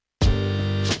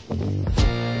Hey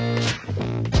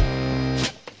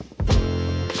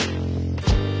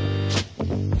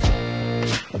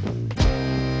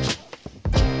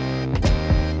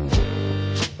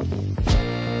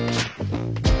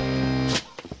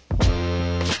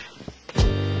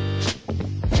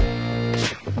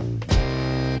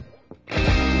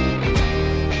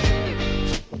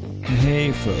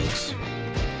folks,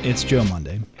 it's Joe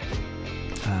Monday,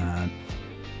 and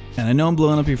I know I'm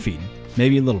blowing up your feed,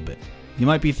 maybe a little bit. You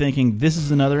might be thinking, this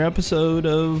is another episode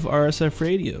of RSF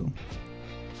Radio.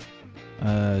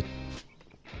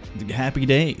 Happy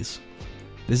days.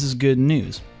 This is good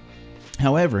news.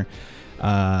 However,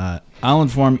 I'll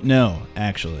inform you, no,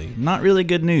 actually, not really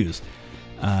good news.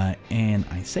 And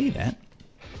I say that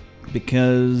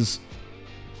because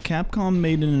Capcom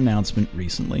made an announcement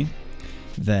recently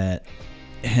that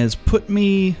has put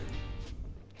me,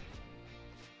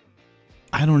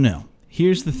 I don't know.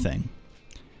 Here's the thing.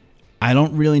 I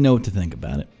don't really know what to think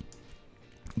about it,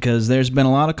 because there's been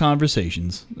a lot of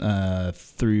conversations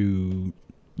through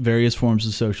various forms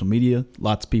of social media,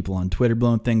 lots of people on Twitter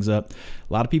blowing things up,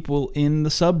 a lot of people in the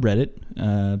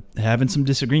subreddit having some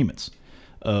disagreements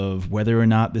of whether or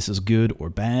not this is good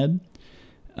or bad.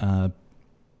 But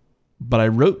I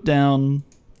wrote down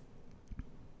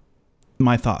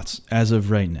my thoughts as of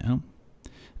right now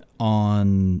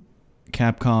on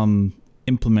Capcom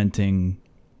implementing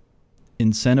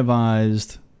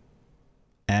incentivized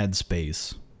ad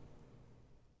space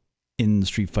in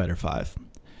Street Fighter V,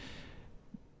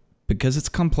 because it's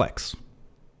complex,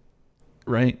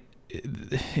 right?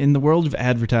 In the world of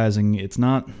advertising, it's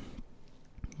not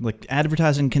like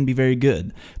advertising can be very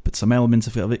good, but some elements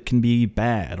of it can be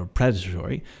bad or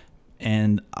predatory,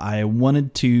 and I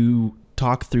wanted to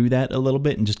talk through that a little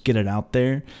bit and just get it out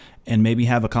there and maybe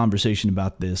have a conversation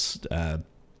about this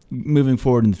moving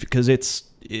forward, because it's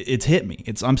hit me.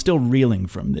 I'm still reeling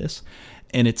from this,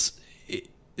 and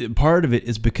part of it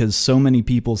is because so many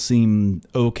people seem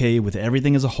okay with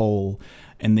everything as a whole,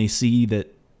 and they see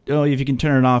that, oh, if you can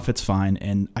turn it off, it's fine.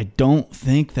 And I don't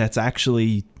think that's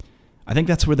actually, I think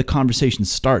that's where the conversation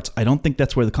starts. I don't think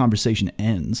that's where the conversation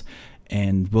ends,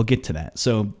 and we'll get to that.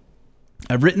 So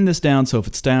I've written this down, so if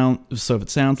it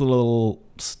sounds a little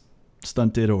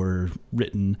stunted or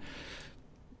written,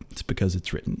 it's because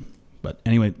it's written. But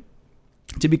anyway,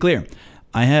 to be clear,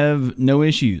 I have no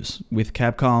issues with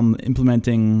Capcom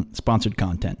implementing sponsored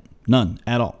content. None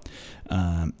at all.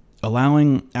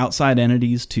 Allowing outside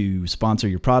entities to sponsor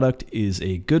your product is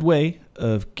a good way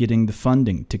of getting the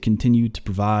funding to continue to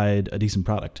provide a decent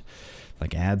product,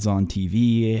 like ads on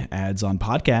TV, ads on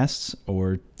podcasts,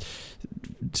 or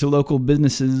to local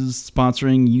businesses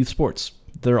sponsoring youth sports.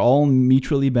 They're all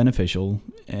mutually beneficial,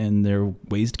 and they're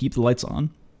ways to keep the lights on,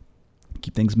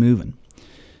 keep things moving.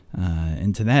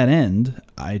 And to that end,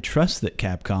 I trust that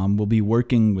Capcom will be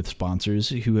working with sponsors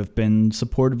who have been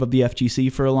supportive of the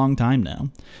FGC for a long time now.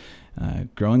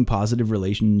 Growing positive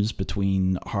relations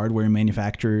between hardware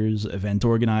manufacturers, event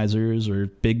organizers, or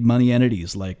big money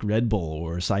entities like Red Bull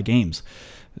or Cygames.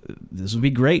 This would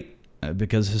be great,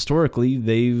 because historically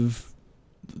they've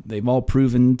all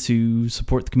proven to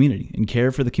support the community and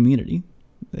care for the community.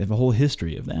 They have a whole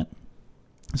history of that.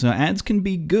 So ads can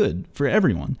be good for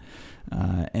everyone.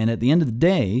 And at the end of the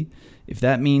day, if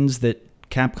that means that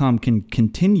Capcom can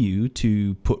continue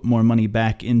to put more money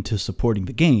back into supporting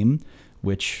the game,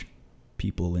 which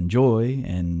people enjoy,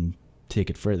 and take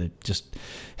it further, just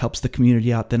helps the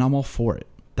community out, then I'm all for it.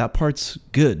 That part's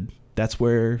good. That's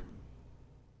where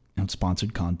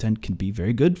sponsored content can be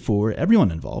very good for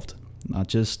everyone involved. Not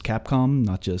just Capcom,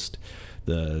 not just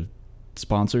the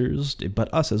sponsors,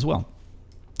 but us as well.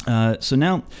 So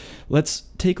now let's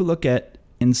take a look at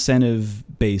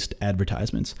incentive-based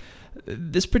advertisements.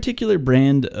 This particular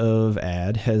brand of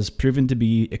ad has proven to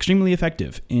be extremely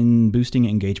effective in boosting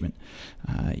engagement.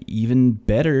 Even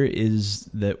better is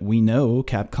that we know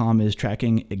Capcom is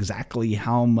tracking exactly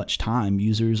how much time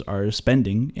users are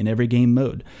spending in every game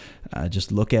mode.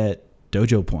 Just look at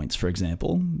dojo points, for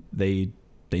example. They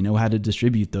know how to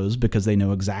distribute those because they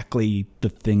know exactly the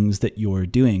things that you're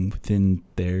doing within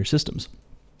their systems.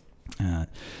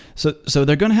 So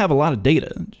they're going to have a lot of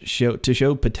data to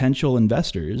show potential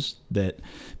investors that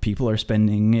people are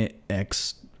spending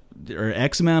X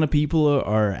amount of people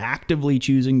are actively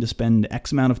choosing to spend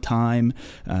X amount of time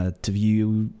to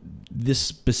view this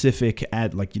specific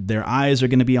ad. Like their eyes are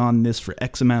going to be on this for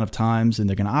X amount of times, and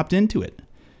they're going to opt into it.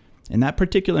 And that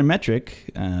particular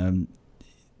metric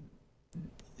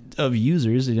of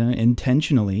users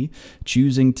intentionally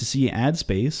choosing to see ad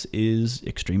space is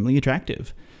extremely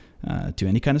attractive to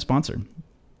any kind of sponsor.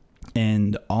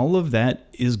 And all of that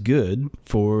is good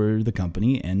for the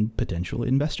company and potential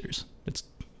investors.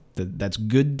 That's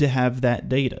good to have that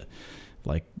data.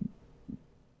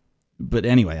 But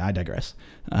anyway, I digress.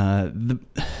 The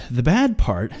bad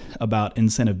part about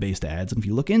incentive-based ads, and if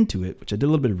you look into it, which I did a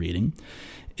little bit of reading,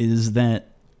 is that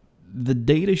the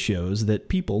data shows that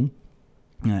people,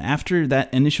 after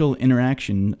that initial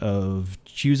interaction of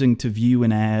choosing to view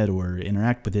an ad or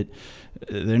interact with it,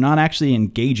 they're not actually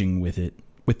engaging with it,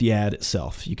 with the ad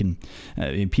itself.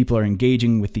 People are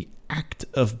engaging with the act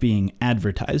of being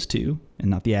advertised to, and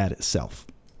not the ad itself.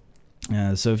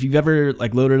 So if you've ever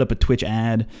loaded up a Twitch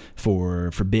ad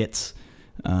for bits,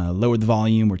 lowered the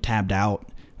volume or tabbed out,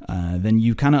 then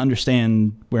you kind of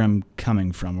understand where I'm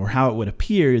coming from, or how it would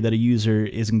appear that a user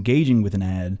is engaging with an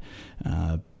ad,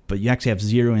 but you actually have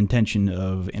zero intention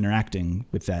of interacting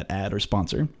with that ad or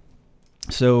sponsor.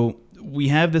 So we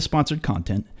have this sponsored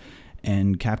content,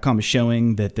 and Capcom is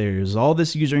showing that there's all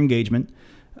this user engagement,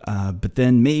 but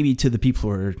then maybe to the people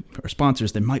who are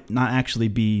sponsors, there might not actually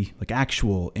be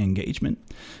actual engagement.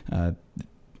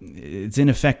 It's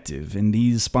ineffective, and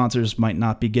these sponsors might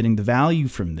not be getting the value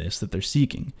from this that they're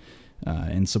seeking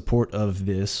in support of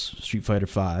this Street Fighter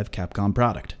V Capcom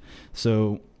product.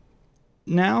 So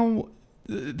now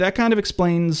that kind of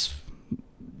explains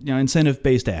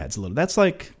incentive-based ads a little. That's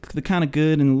the kind of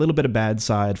good and a little bit of bad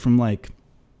side from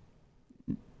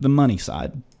the money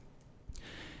side.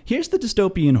 Here's the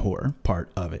dystopian horror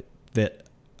part of it that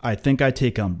I think I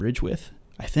take umbrage with.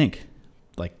 I think.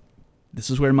 This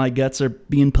is where my guts are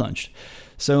being punched.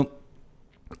 So,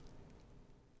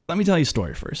 let me tell you a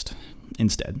story first,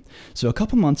 instead. So, a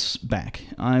couple months back,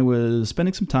 I was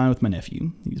spending some time with my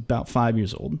nephew. He's about 5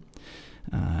 years old.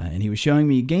 And he was showing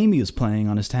me a game he was playing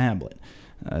on his tablet.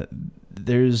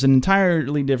 There's an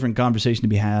entirely different conversation to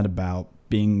be had about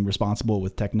being responsible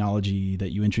with technology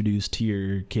that you introduce to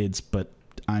your kids, but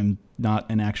I'm not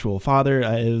an actual father.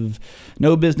 I have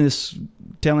no business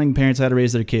telling parents how to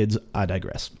raise their kids. I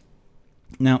digress.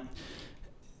 Now,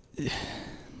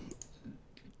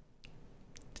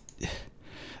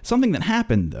 something that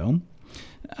happened, though,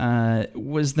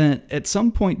 was that at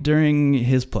some point during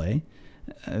his play,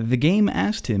 the game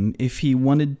asked him if he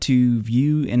wanted to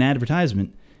view an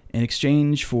advertisement in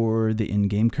exchange for the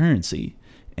in-game currency.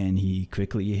 And he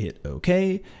quickly hit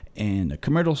OK, and a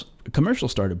commercial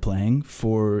started playing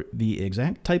for the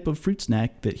exact type of fruit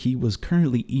snack that he was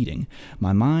currently eating.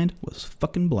 My mind was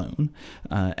fucking blown.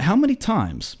 How many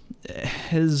times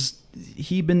has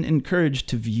he been encouraged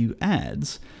to view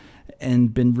ads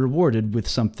and been rewarded with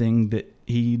something that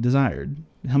he desired?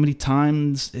 How many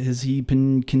times has he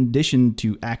been conditioned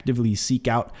to actively seek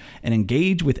out and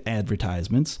engage with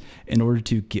advertisements in order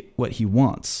to get what he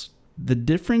wants? The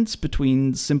difference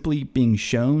between simply being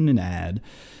shown an ad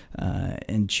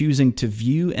and choosing to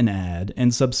view an ad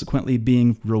and subsequently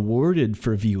being rewarded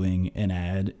for viewing an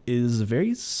ad is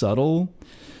very subtle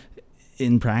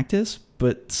in practice,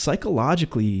 but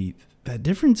psychologically that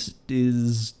difference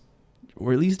is,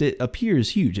 or at least it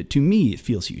appears huge. To me, it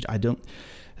feels huge.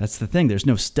 That's the thing. There's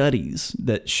no studies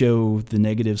that show the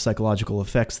negative psychological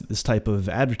effects that this type of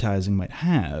advertising might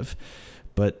have,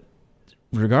 but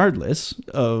regardless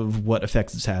of what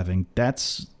effects it's having,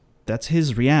 that's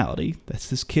his reality. That's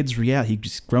this kid's reality.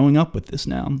 He's growing up with this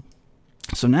now.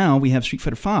 So now we have Street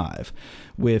Fighter V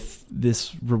with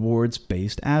this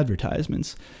rewards-based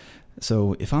advertisements.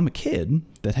 So if I'm a kid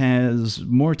that has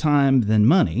more time than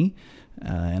money,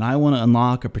 and I want to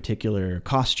unlock a particular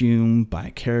costume, buy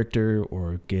a character,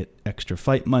 or get extra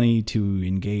fight money to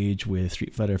engage with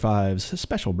Street Fighter V's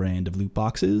special brand of loot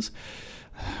boxes,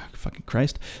 fucking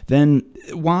Christ, then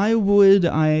why would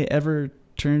I ever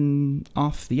turn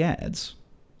off the ads?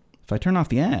 If I turn off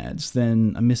the ads,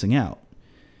 then I'm missing out.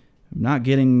 I'm not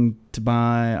getting to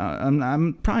buy,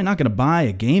 I'm probably not going to buy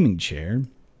a gaming chair,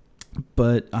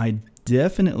 but I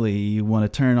definitely want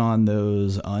to turn on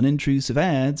those unintrusive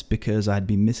ads because I'd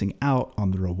be missing out on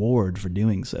the reward for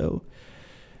doing so.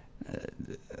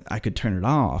 I could turn it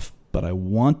off, but I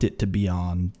want it to be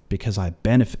on because I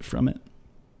benefit from it.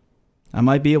 I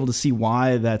might be able to see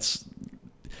why that's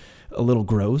a little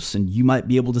gross, and you might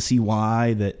be able to see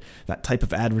why that type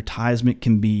of advertisement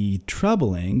can be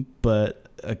troubling, but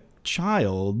a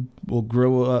child will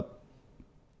grow up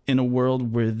in a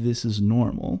world where this is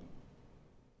normal.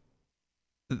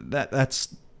 That's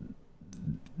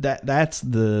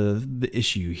the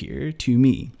issue here to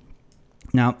me.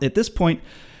 Now, at this point,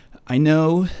 I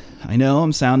know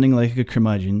I'm sounding like a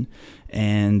curmudgeon,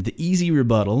 and the easy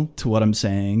rebuttal to what I'm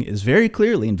saying is very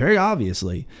clearly and very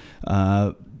obviously,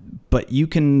 but you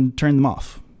can turn them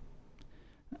off.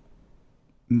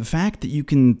 The fact that you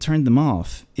can turn them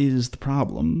off is the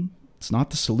problem. It's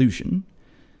not the solution.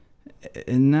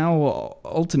 And now,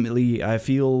 ultimately, I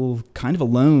feel kind of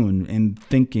alone in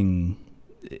thinking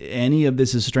any of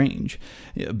this is strange.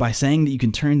 By saying that you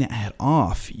can turn the ad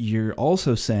off, you're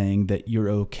also saying that you're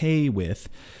okay with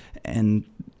and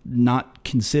not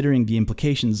considering the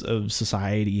implications of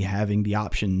society having the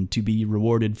option to be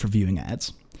rewarded for viewing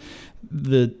ads.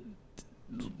 The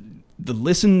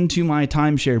listen to my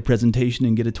timeshare presentation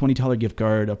and get a $20 gift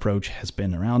card approach has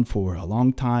been around for a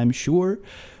long time, sure,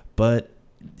 but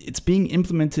it's being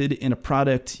implemented in a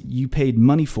product you paid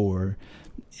money for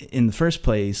in the first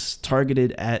place,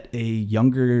 targeted at a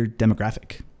younger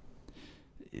demographic.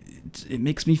 It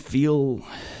makes me feel,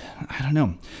 I don't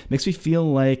know, it makes me feel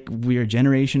like we're a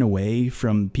generation away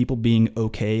from people being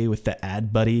okay with the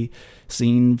ad buddy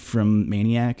scene from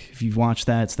Maniac. If you've watched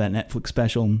that, it's that Netflix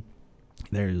special.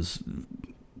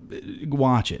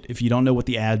 Watch it. If you don't know what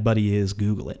the ad buddy is,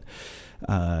 Google it.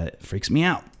 It freaks me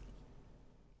out.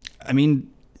 I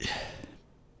mean,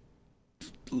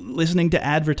 listening to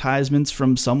advertisements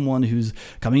from someone who's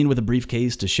coming in with a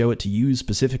briefcase to show it to you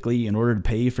specifically in order to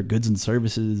pay for goods and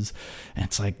services, and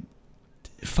it's like,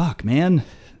 fuck, man.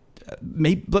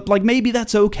 Maybe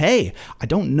that's okay. I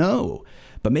don't know.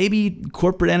 But maybe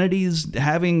corporate entities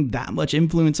having that much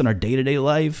influence on our day-to-day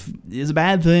life is a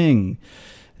bad thing.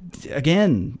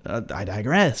 Again, I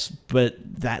digress, but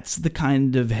that's the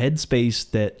kind of headspace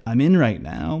that I'm in right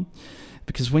now.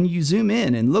 Because when you zoom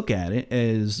in and look at it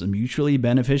as mutually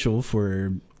beneficial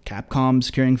for Capcom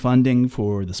securing funding,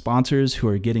 for the sponsors who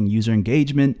are getting user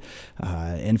engagement,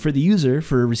 and for the user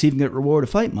for receiving that reward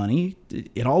of fight money,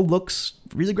 it all looks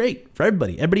really great for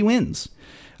everybody. Everybody wins.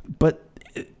 But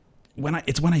when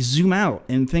I zoom out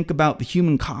and think about the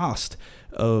human cost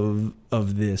of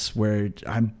this, where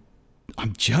I'm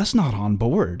just not on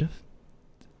board.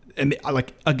 And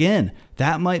again,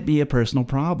 that might be a personal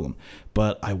problem,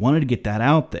 but I wanted to get that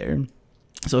out there.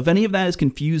 So if any of that is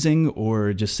confusing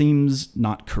or just seems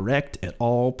not correct at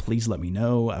all, please let me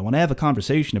know. I want to have a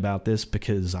conversation about this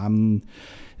because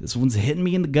this one's hitting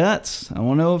me in the guts. I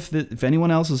want to know if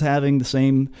anyone else is having the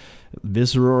same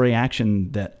visceral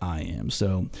reaction that I am.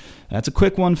 So that's a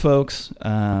quick one, folks.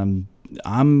 I'm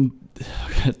going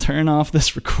to turn off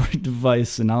this recording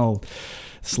device and I'll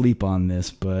sleep on this.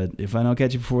 But if I don't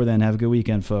catch you before then, have a good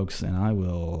weekend, folks. And I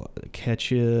will catch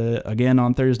you again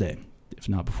on Thursday, if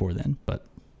not before then. But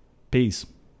peace.